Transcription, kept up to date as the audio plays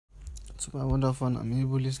To my wonderful and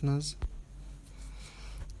amiable listeners,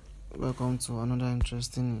 welcome to another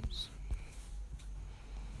interesting news.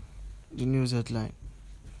 The news headline: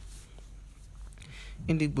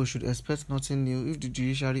 Igbos should expect nothing new if the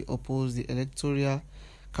judiciary oppose the electoral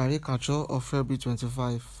caricature of February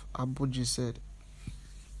 25, Abuji said.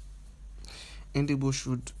 Igbos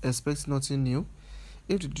should expect nothing new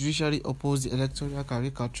if the judiciary oppose the electoral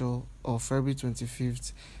caricature of February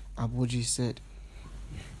 25th, Abuji said.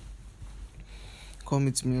 Come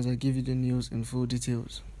with me as I give you the news in full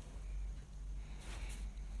details.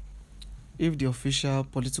 If the official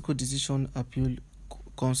political decision appeal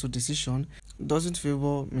council decision doesn't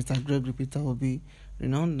favor Mr. Gregory Peter Obi,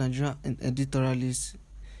 renowned Nigerian editorialist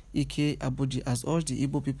Ike Abuji has urged the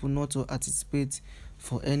Igbo people not to anticipate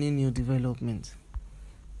for any new development.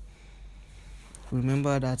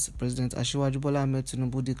 Remember that President Asiwaju Bola Ahmed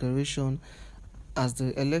Tinubu's declaration as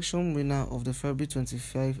the election winner of the February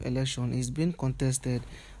 25 election is being contested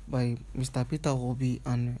by Mr. Peter Obi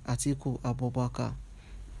and Atiku Abubakar.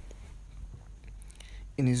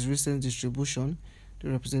 In his recent distribution, the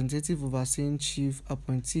representative overseeing chief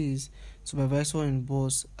appointees, supervisor in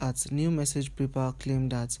boss at New Message Paper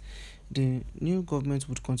claimed that the new government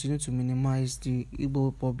would continue to minimize the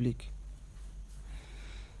Igbo public.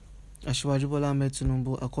 Asiwaju Bola Ahmed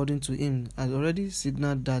Tinubu, according to him, had already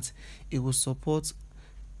signaled that he would support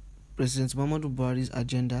President Muhammadu Buhari's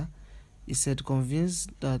agenda. He said, convinced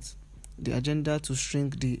that the agenda to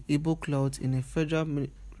shrink the Igbo clout in a federal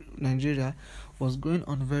Nigeria was going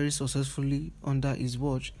on very successfully under his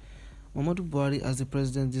watch. Muhammadu Buhari, as the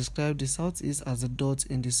president, described the Southeast as a dot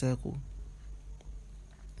in the circle.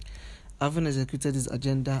 Having executed his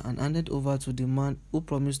agenda and handed over to the man who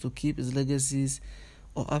promised to keep his legacies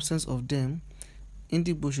or absence of them,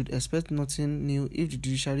 Igbo should expect nothing new if the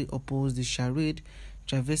judiciary oppose the charade,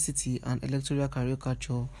 travesty, and electoral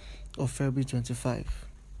caricature of February 25.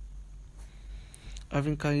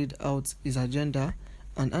 Having carried out his agenda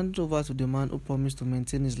and handed over to the man who promised to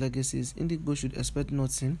maintain his legacies, Igbo should expect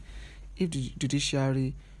nothing if the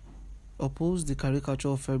judiciary oppose the caricature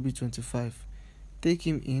of February 25. Take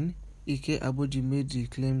him in, Ike Abuji made the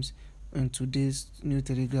claims in today's New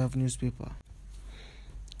Telegraph newspaper.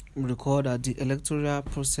 We recall that the electoral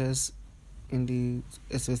process in the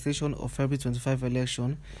expectation of February 25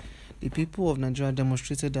 election, the people of Nigeria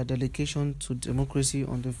demonstrated their dedication to democracy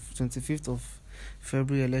on the 25th of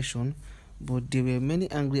February election, but there were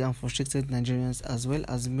many angry and frustrated Nigerians as well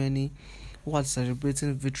as many who had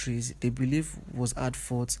celebrating victories they believe was hard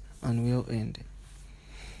fought and well earned.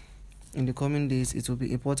 In the coming days, it will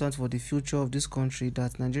be important for the future of this country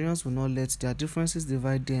that Nigerians will not let their differences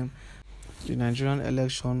divide them. The Nigerian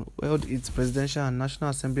election held its presidential and national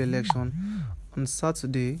assembly election on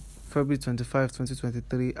Saturday, February 25,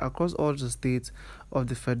 2023, across all the states of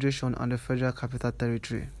the Federation and the Federal Capital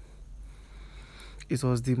Territory. It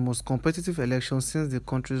was the most competitive election since the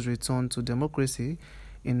country's return to democracy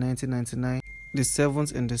in 1999, the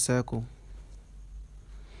seventh in the circle.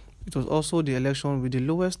 It was also the election with the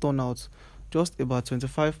lowest turnout. Just about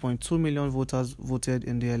 25.2 million voters voted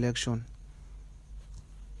in the election.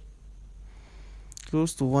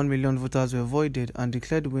 Close to 1 million voters were voided, and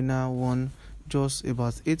declared winner won just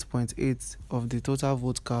about 8.8 of the total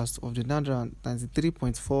vote cast of the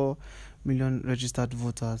 93.4 million registered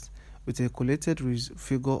voters, with a collated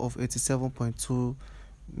figure of 87.2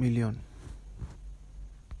 million.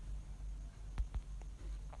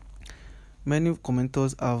 Many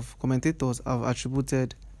commentators have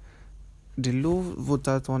attributed the low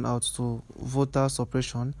voter turnout to voter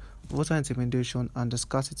suppression, voter intimidation, and the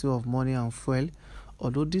scarcity of money and fuel.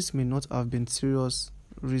 Although this may not have been serious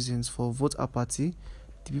reasons for vote apathy,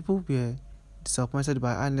 the people were disappointed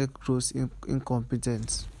by INEC gross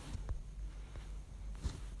incompetence.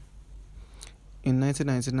 In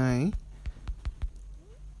 1999,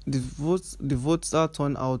 the voter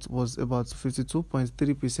turnout was about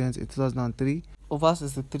 52.3%. In 2003, over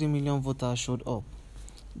 63 million voters showed up.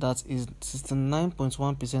 That is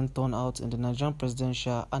 69.1% turnout in the Nigerian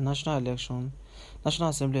presidential and national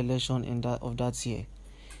assembly election of that year.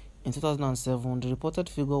 In 2007, the reported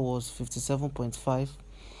figure was 57.5%,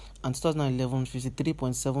 and 2011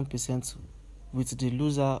 53.7%, with the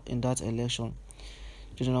loser in that election,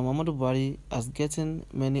 General Muhammadu Buhari, has getting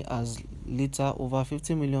many as little over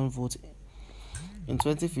 50 million votes. In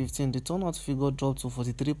 2015, the turnout figure dropped to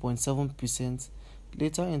 43.7%.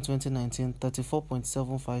 Later in 2019,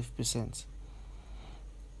 34.75%.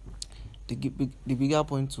 The bigger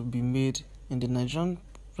point to be made in the Nigerian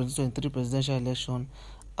 2023 presidential election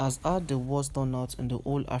has had the worst turnout in the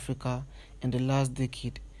whole Africa in the last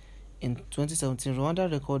decade. In 2017,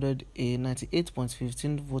 Rwanda recorded a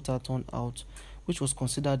 98.15 voter turnout, which was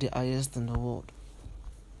considered the highest in the world.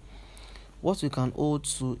 What we can hold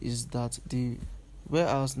to is that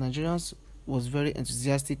whereas Nigerians was very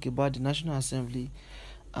enthusiastic about the National Assembly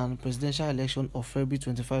and presidential election of February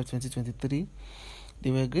 25, 2023,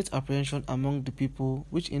 there were great apprehension among the people,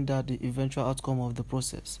 which hindered the eventual outcome of the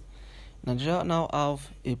process. Nigeria now have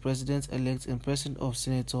a president-elect in person of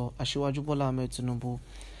Senator Asiwaju Bola Ahmed Tinubu,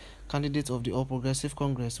 candidate of the All Progressive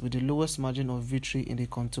Congress, with the lowest margin of victory in the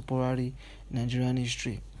contemporary Nigerian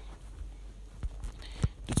history.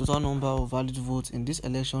 The total number of valid votes in this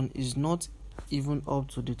election is not even up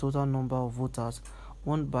to the total number of voters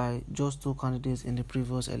won by just two candidates in the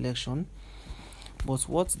previous election. But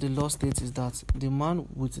what the law states is that the man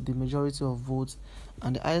with the majority of votes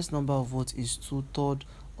and the highest number of votes is 2/3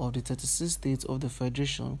 of the 36 states of the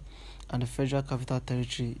Federation, and the Federal Capital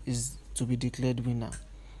Territory is to be declared winner.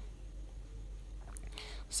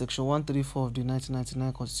 Section 134 of the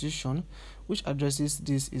 1999 Constitution, which addresses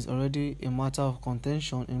this, is already a matter of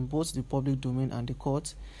contention in both the public domain and the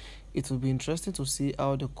court. It will be interesting to see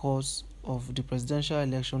how the course of the Presidential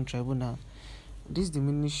Election Tribunal this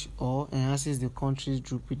diminishes or enhances the country's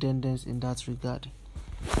jurisprudence in that regard.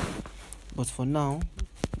 But for now,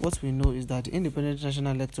 what we know is that the Independent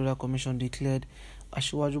National Electoral Commission declared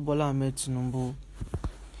Asiwaju Bola Ahmed Tinubu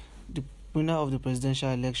the winner of the presidential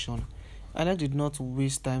election. INEC did not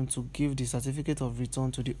waste time to give the certificate of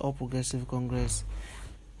return to the All Progressive Congress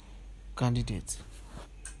candidate.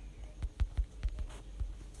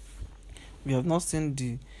 We have not seen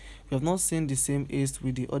the same haste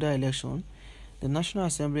with the other election, the National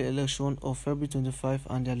Assembly election of February 25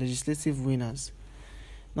 and their legislative winners.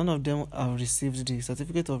 None of them have received the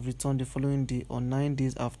certificate of return the following day or 9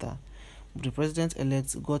 days after, but the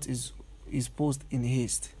president-elect got his post in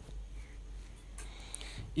haste.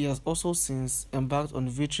 He has also since embarked on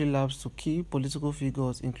victory laps to key political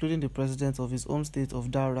figures, including the president of his home state of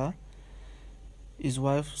Dara, his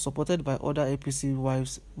wife, supported by other APC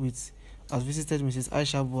wives, has visited Mrs.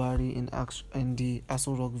 Aisha Buhari in the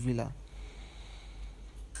Aso Rock Villa.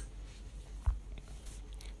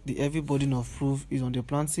 The heavy burden of proof is on the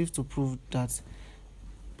plaintiff to prove that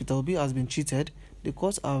Peter Obi has been cheated. The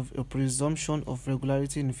courts have a presumption of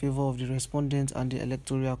regularity in favor of the respondent and the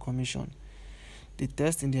Electoral Commission. The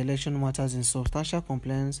test in the election matters in substantial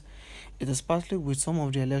compliance. It is partly with some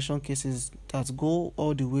of the election cases that go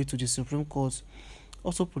all the way to the Supreme Court,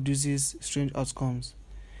 also produces strange outcomes.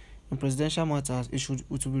 In presidential matters, it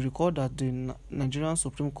will be recalled that the Nigerian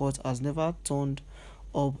Supreme Court has never turned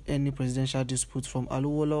up any presidential dispute from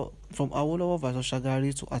Awolowo versus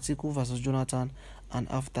Shagari to Atiku versus Jonathan and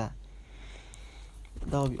after.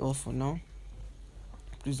 That will be all for now.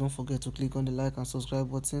 Please don't forget to click on the like and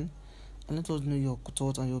subscribe button, and let us know your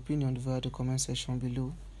thoughts and your opinion via the comment section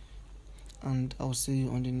below. And I'll see you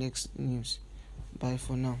on the next news. Bye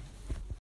for now.